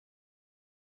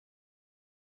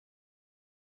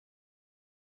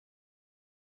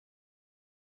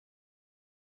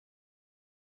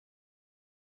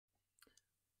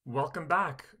Welcome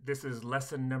back. This is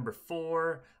lesson number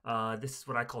 4. This is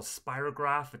what I call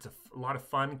Spirograph. It's a lot of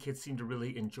fun. Kids seem to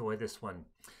really enjoy this one.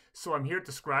 So I'm here at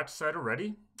the Scratch site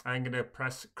already. I'm going to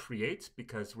press Create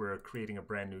because we're creating a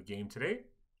brand new game today.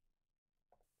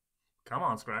 Come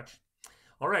on, Scratch.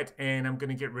 All right, and I'm going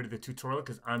to get rid of the tutorial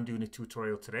because I'm doing a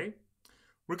tutorial today.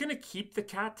 We're going to keep the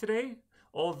cat today,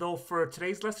 although for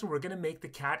today's lesson, we're going to make the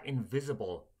cat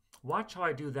invisible. Watch how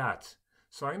I do that.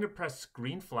 So I'm going to press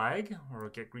green flag, or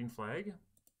get green flag.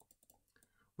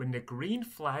 When the green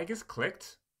flag is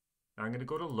clicked, I'm going to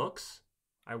go to looks.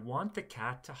 I want the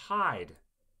cat to hide.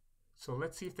 So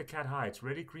let's see if the cat hides.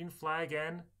 Ready? Green flag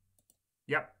and...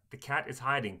 Yep, the cat is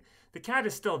hiding. The cat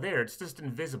is still there. It's just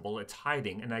invisible. It's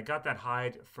hiding. And I got that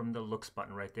hide from the looks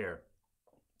button right there.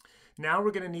 Now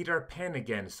we're going to need our pen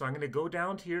again. So I'm going to go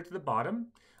down here to the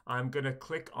bottom. I'm going to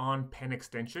click on pen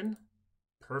extension.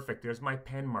 Perfect, there's my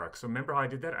pen mark. So remember how I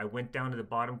did that? I went down to the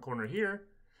bottom corner here,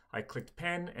 I clicked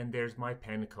pen, and there's my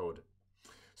pen code.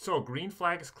 So green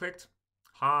flag is clicked,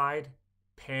 hide,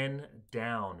 pen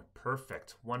down.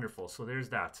 Perfect, wonderful. So there's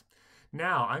that.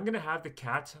 Now I'm gonna have the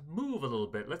cat move a little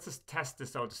bit. Let's just test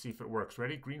this out to see if it works.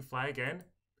 Ready? Green flag and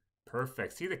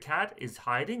perfect. See, the cat is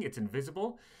hiding, it's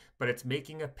invisible, but it's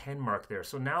making a pen mark there.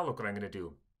 So now look what I'm gonna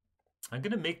do. I'm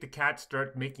gonna make the cat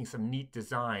start making some neat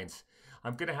designs.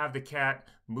 I'm going to have the cat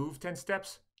move 10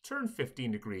 steps, turn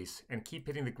 15 degrees, and keep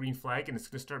hitting the green flag, and it's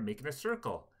going to start making a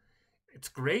circle. It's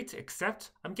great, except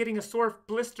I'm getting a sore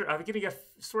blister. I'm getting a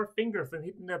sore finger from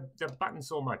hitting the button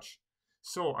so much.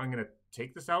 So I'm going to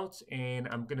take this out, and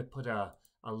I'm going to put a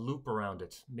loop around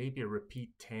it. Maybe a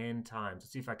repeat 10 times.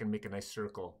 Let's see if I can make a nice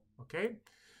circle. Okay?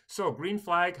 So green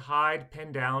flag, hide,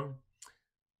 pen down,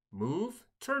 move,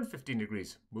 turn 15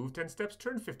 degrees. Move 10 steps,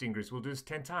 turn 15 degrees. We'll do this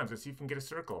 10 times. Let's see if we can get a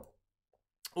circle.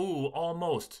 Ooh,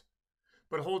 almost.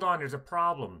 But hold on, there's a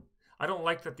problem. I don't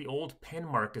like that the old pen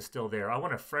mark is still there. I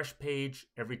want a fresh page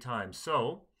every time.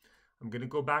 So I'm going to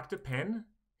go back to pen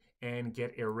and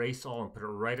get erase all and put it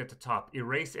right at the top.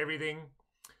 Erase everything,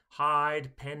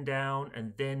 hide, pen down,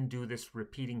 and then do this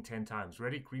repeating 10 times.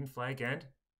 Ready? Green flag and...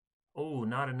 Oh,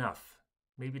 not enough.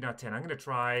 Maybe not 10. I'm going to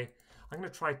try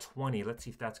 20. Let's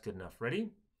see if that's good enough. Ready?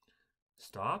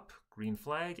 Stop. Green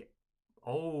flag.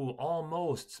 Oh,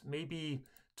 almost. Maybe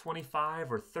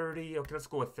 25 or 30. Okay, let's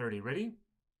go with 30. Ready?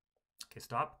 Okay,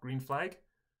 stop. Green flag.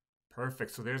 Perfect.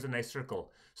 So there's a nice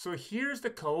circle. So here's the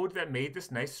code that made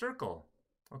this nice circle.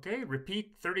 Okay,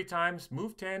 repeat 30 times.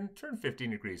 Move 10, turn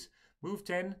 15 degrees. Move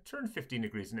 10, turn 15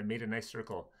 degrees, and it made a nice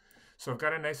circle. So I've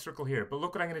got a nice circle here. But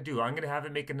look what I'm going to do. I'm going to have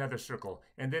it make another circle,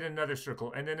 and then another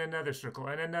circle, and then another circle,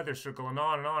 and another circle, and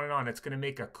on and on and on. It's going to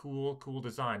make a cool, cool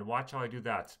design. Watch how I do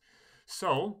that.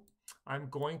 So I'm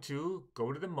going to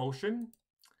go to the motion.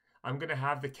 I'm going to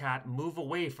have the cat move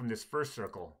away from this first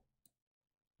circle.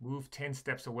 Move 10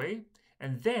 steps away,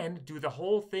 and then do the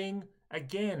whole thing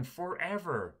again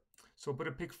forever. So put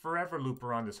a big forever loop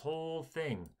around this whole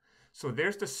thing. So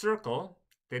there's the circle.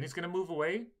 Then he's going to move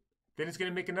away. Then he's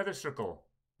going to make another circle.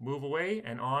 Move away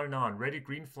and on and on. Ready,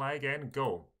 green flag, and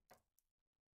go.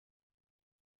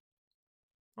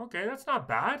 Okay, that's not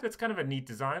bad. That's kind of a neat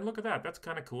design. Look at that. That's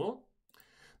kind of cool.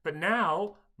 But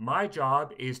now my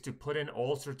job is to put in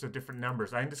all sorts of different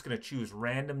numbers. I'm just going to choose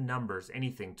random numbers,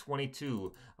 anything,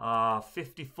 22,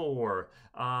 54,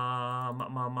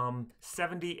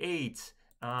 78,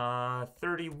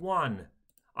 31.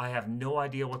 I have no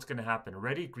idea what's going to happen.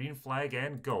 Ready, green flag,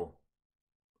 and go.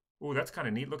 Oh, that's kind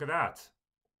of neat. Look at that.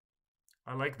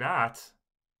 I like that.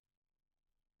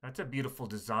 That's a beautiful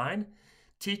design.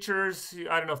 Teachers,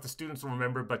 I don't know if the students will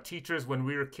remember, but teachers, when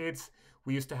we were kids,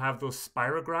 we used to have those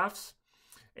spirographs,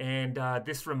 and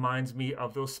this reminds me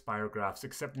of those spirographs,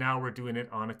 except now we're doing it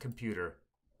on a computer.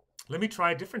 Let me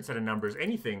try a different set of numbers,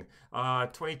 anything.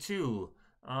 22,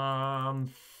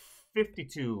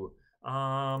 52,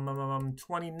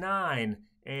 29,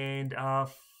 and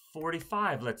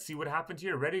 45. Let's see what happened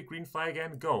here. Ready, green flag,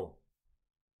 and go.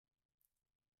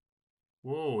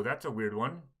 Whoa, that's a weird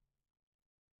one.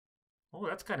 Oh,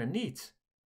 that's kind of neat.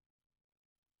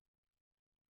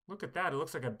 Look at that. It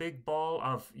looks like a big ball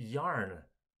of yarn.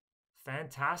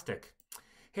 Fantastic.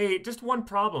 Hey, just one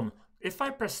problem. If I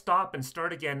press stop and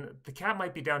start again, the cat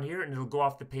might be down here and it'll go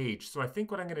off the page. So I think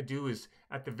what I'm going to do is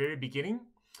at the very beginning,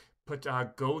 put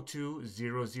go to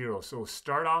 0, 0. So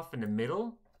start off in the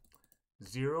middle,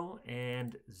 0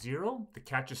 and 0. The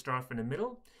cat just start off in the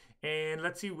middle. And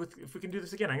let's see if we can do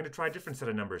this again. I'm going to try a different set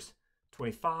of numbers.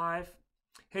 25.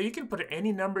 Hey, you can put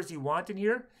any numbers you want in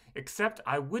here, except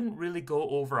I wouldn't really go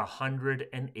over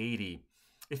 180.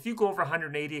 If you go over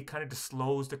 180, it kind of just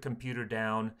slows the computer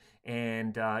down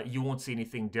and you won't see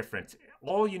anything different.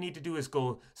 All you need to do is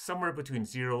go somewhere between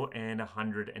 0 and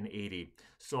 180.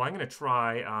 So I'm going to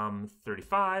try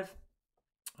 35.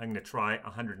 I'm going to try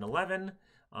 111.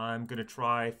 I'm going to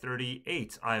try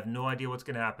 38. I have no idea what's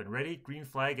going to happen. Ready? Green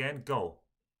flag and go.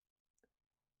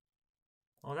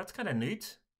 Oh, that's kind of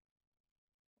neat.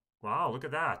 Wow, look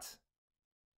at that.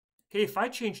 Hey, if I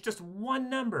change just one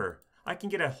number, I can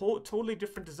get a whole totally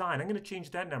different design. I'm going to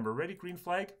change that number. Ready? Green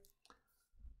flag.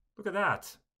 Look at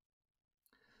that.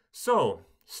 So,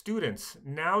 students,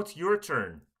 now it's your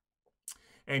turn.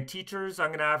 And teachers, I'm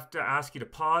going to have to ask you to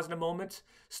pause in a moment.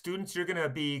 Students, you're going to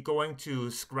be going to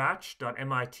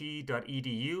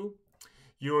scratch.mit.edu.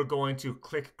 You're going to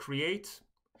click create.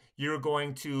 You're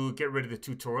going to get rid of the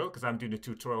tutorial because I'm doing a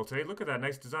tutorial today. Look at that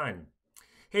nice design.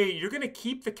 Hey, you're going to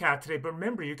keep the cat today, but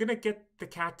remember, you're going to get the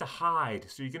cat to hide.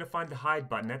 So you're going to find the hide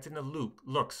button. That's in the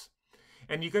looks.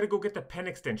 And you got to go get the pen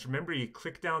extension. Remember, you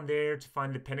click down there to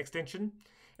find the pen extension.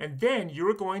 And then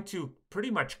you're going to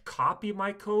pretty much copy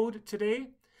my code today,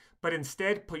 but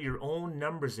instead put your own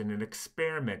numbers in and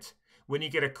experiment. When you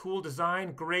get a cool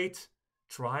design, great.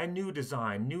 Try a new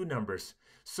design, new numbers.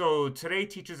 So today,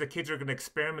 teachers and kids are going to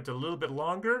experiment a little bit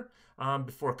longer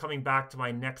before coming back to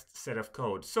my next set of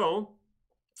code. So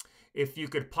if you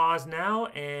could pause now,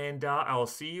 and I'll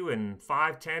see you in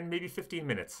 5, 10, maybe 15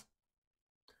 minutes.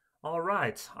 All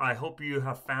right, I hope you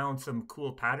have found some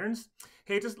cool patterns.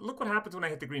 Hey, just look what happens when I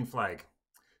hit the green flag.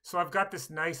 So I've got this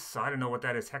nice, I don't know what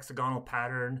that is, hexagonal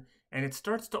pattern, and it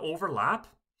starts to overlap.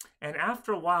 And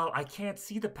after a while, I can't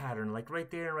see the pattern, like right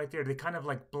there and right there. They kind of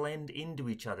like blend into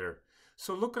each other.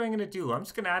 So look what I'm gonna do. I'm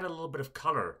just gonna add a little bit of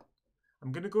color.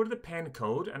 I'm gonna go to the pen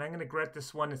code, and I'm gonna grab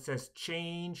this one that says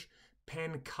change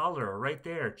pen color right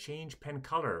there, change pen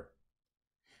color.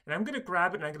 And I'm going to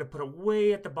grab it and I'm going to put it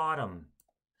way at the bottom.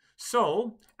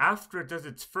 So after it does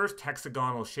its first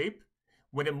hexagonal shape,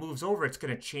 when it moves over, it's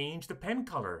going to change the pen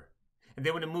color. And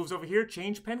then when it moves over here,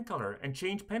 change pen color and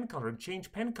change pen color and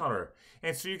change pen color.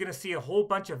 And so you're going to see a whole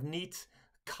bunch of neat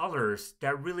colors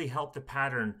that really help the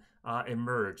pattern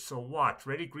emerge. So watch.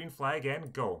 Ready? Green flag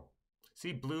and go.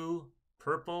 See, blue,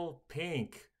 purple,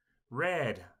 pink,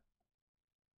 red.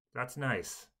 That's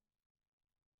nice.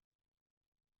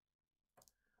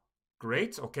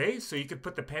 Great, okay, so you could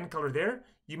put the pen color there.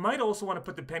 You might also want to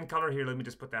put the pen color here. Let me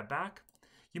just put that back.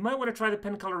 You might want to try the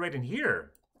pen color right in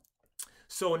here.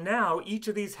 So now each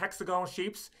of these hexagonal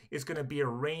shapes is going to be a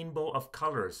rainbow of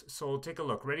colors. So take a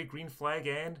look. Ready? Green flag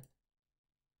and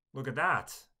look at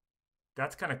that.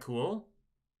 That's kind of cool.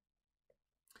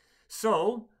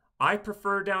 So I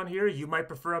prefer down here. You might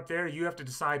prefer up there. You have to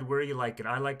decide where you like it.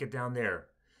 I like it down there.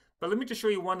 But let me just show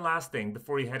you one last thing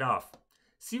before you head off.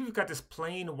 See, we've got this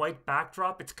plain white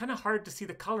backdrop. It's kind of hard to see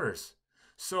the colors.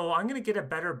 So I'm going to get a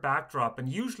better backdrop. And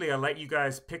usually I let you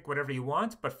guys pick whatever you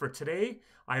want. But for today,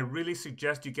 I really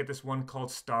suggest you get this one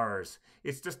called Stars.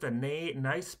 It's just a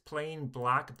nice plain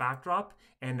black backdrop.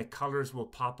 And the colors will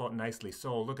pop out nicely.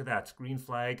 So look at that. It's green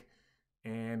flag.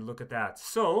 And look at that.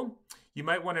 So you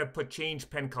might want to put change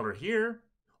pen color here.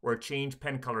 Or change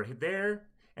pen color there.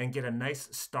 And get a nice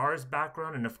stars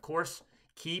background. And of course,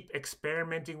 keep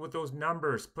experimenting with those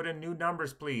numbers. Put in new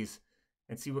numbers, please,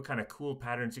 and see what kind of cool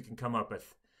patterns you can come up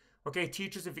with. Okay,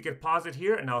 teachers, if you could pause it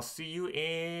here, and I'll see you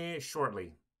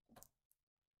shortly.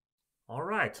 All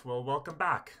right, well, welcome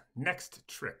back. Next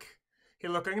trick. Hey,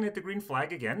 look, I'm going to hit the green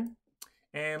flag again.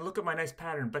 And look at my nice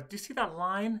pattern. But do you see that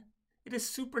line? It is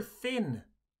super thin.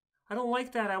 I don't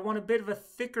like that. I want a bit of a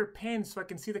thicker pen so I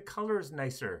can see the colors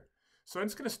nicer. So I'm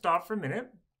just going to stop for a minute.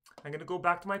 I'm going to go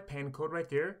back to my pen code right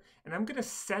there, and I'm going to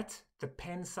set the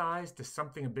pen size to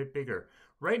something a bit bigger.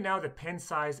 Right now, the pen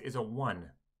size is a 1.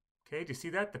 Okay, do you see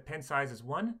that? The pen size is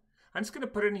 1. I'm just going to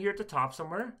put it in here at the top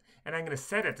somewhere, and I'm going to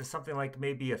set it to something like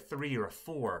maybe a 3 or a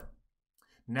 4.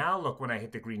 Now look when I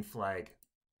hit the green flag.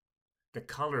 The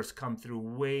colors come through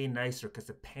way nicer because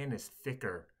the pen is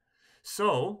thicker.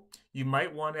 So you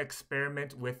might want to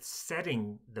experiment with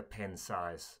setting the pen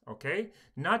size, okay?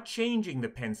 Not changing the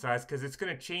pen size because it's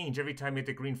going to change every time you hit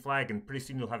the green flag and pretty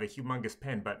soon you'll have a humongous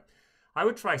pen. But I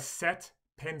would try set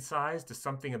pen size to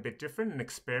something a bit different and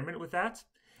experiment with that.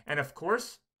 And of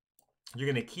course,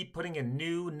 you're going to keep putting in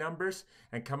new numbers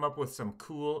and come up with some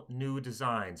cool new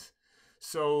designs.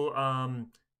 So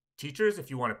teachers,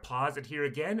 if you want to pause it here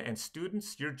again, and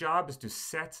students, your job is to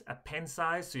set a pen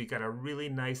size so you got a really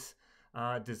nice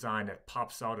design that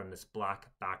pops out on this black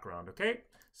background, okay?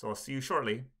 So I'll see you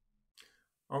shortly.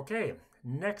 Okay,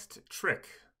 next trick.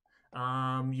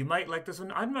 You might like this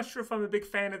one. I'm not sure if I'm a big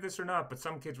fan of this or not, but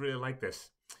some kids really like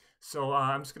this. So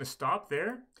I'm just going to stop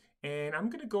there, And I'm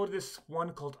going to go to this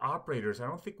one called operators. I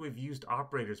don't think we've used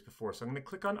operators before. So I'm going to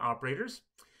click on operators.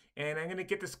 And I'm going to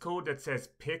get this code that says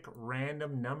pick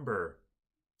random number.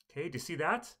 Okay, do you see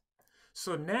that?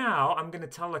 So now I'm going to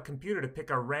tell a computer to pick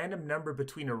a random number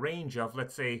between a range of,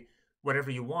 let's say, whatever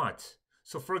you want.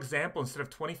 So for example, instead of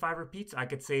 25 repeats, I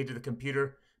could say to the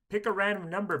computer, pick a random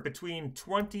number between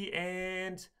 20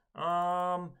 and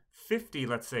 50,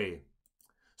 let's say.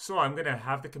 So I'm going to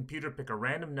have the computer pick a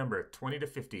random number, 20 to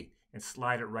 50, and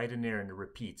slide it right in there and it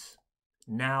repeats.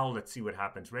 Now let's see what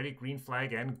happens. Ready? Green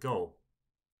flag and go.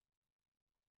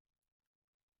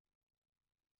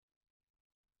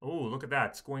 Oh, look at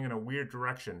that. It's going in a weird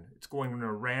direction. It's going in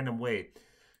a random way.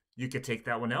 You could take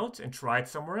that one out and try it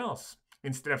somewhere else.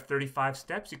 Instead of 35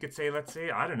 steps, you could say, let's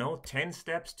say, I don't know, 10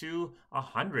 steps to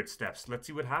 100 steps. Let's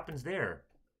see what happens there.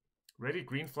 Ready?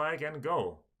 Green flag and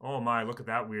go. Oh my, look at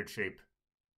that weird shape.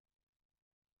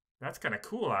 That's kind of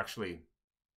cool, actually.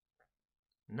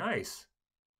 Nice.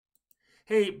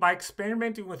 Hey, by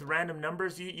experimenting with random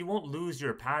numbers, you won't lose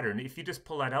your pattern. If you just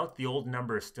pull that out, the old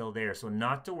number is still there. So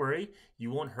not to worry,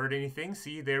 you won't hurt anything.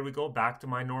 See, there we go, back to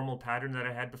my normal pattern that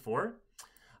I had before.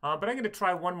 But I'm going to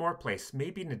try one more place,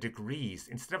 maybe in the degrees.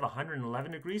 Instead of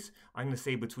 111 degrees, I'm going to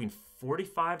say between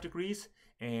 45 degrees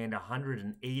and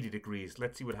 180 degrees.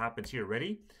 Let's see what happens here.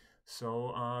 Ready?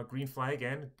 So green flag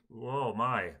and, whoa,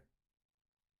 my.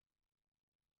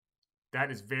 That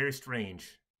is very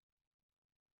strange.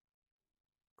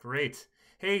 Great.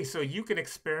 Hey, so you can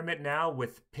experiment now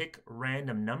with pick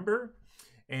random number.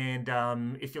 And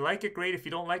if you like it, great. If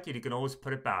you don't like it, you can always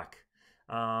put it back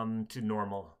to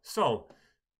normal. So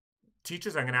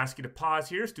teachers, I'm going to ask you to pause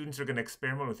here. Students are going to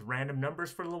experiment with random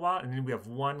numbers for a little while. And then we have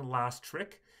one last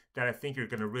trick that I think you're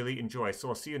going to really enjoy. So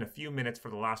I'll see you in a few minutes for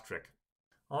the last trick.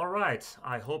 All right.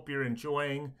 I hope you're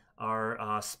enjoying our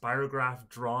Spirograph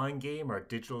drawing game, our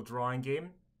digital drawing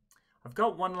game. I've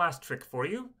got one last trick for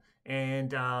you.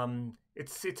 And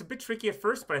it's a bit tricky at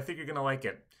first, but I think you're going to like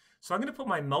it. So I'm going to put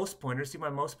my mouse pointer, see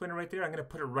my mouse pointer right there? I'm going to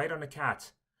put it right on the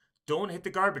cat. Don't hit the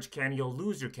garbage can, you'll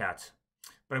lose your cat.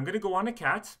 But I'm going to go on a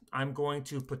cat. I'm going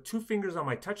to put 2 fingers on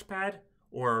my touchpad,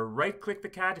 or right-click the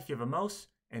cat if you have a mouse,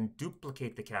 and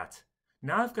duplicate the cat.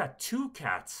 Now I've got 2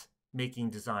 cats making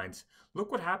designs.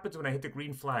 Look what happens when I hit the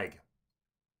green flag.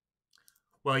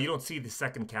 Well, you don't see the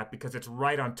second cat because it's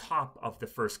right on top of the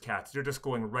first cat. They're just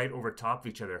going right over top of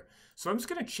each other. So I'm just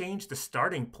going to change the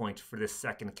starting point for this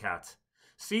second cat.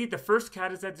 See, the first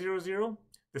cat is at 0, 0.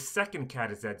 The second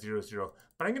cat is at 0, 0.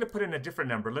 But I'm going to put in a different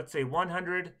number. Let's say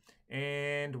 100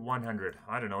 and 100.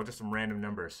 I don't know, just some random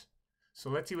numbers. So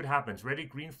let's see what happens. Ready,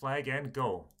 green flag, and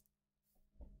go.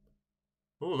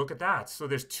 Oh, look at that. So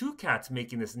there's 2 cats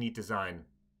making this neat design.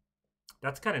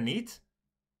 That's kind of neat.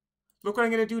 Look what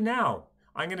I'm going to do now.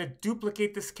 I'm going to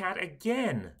duplicate this cat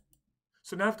again.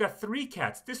 So now I've got 3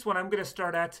 cats. This one I'm going to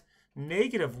start at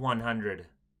 -100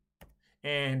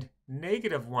 and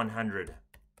 -100.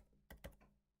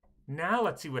 Now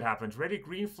let's see what happens. Ready,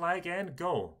 green flag, and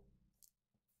go.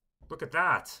 Look at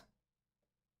that.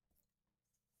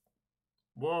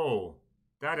 Whoa,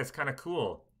 that is kind of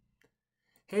cool.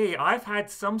 Hey, I've had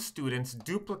some students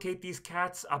duplicate these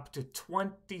cats up to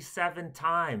 27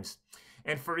 times.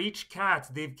 And for each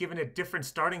cat, they've given it different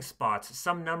starting spots.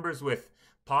 Some numbers with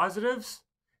positives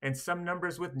and some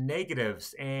numbers with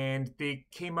negatives. And they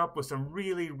came up with some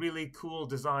really, really cool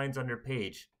designs on their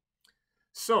page.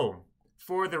 So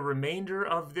for the remainder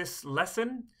of this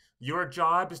lesson, your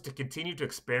job is to continue to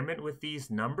experiment with these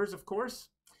numbers, of course,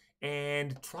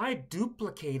 and try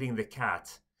duplicating the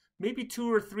cat. Maybe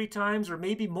 2 or 3 times or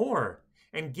maybe more,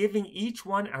 and giving each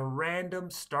one a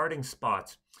random starting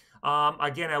spot.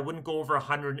 Again, I wouldn't go over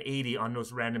 180 on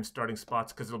those random starting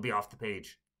spots because it'll be off the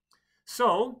page.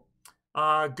 So,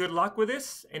 good luck with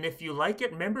this. And if you like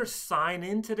it, remember, sign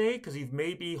in today because you've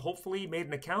hopefully made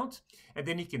an account. And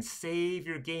then you can save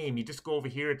your game. You just go over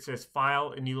here, it says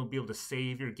File, and you'll be able to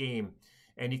save your game.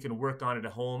 And you can work on it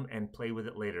at home and play with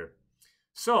it later.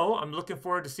 So, I'm looking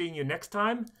forward to seeing you next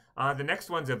time. The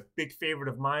next one's a big favorite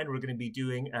of mine. We're going to be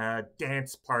doing a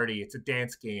dance party. It's a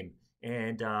dance game.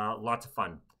 And lots of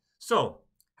fun. So,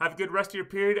 have a good rest of your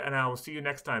period, and I will see you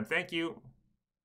next time. Thank you.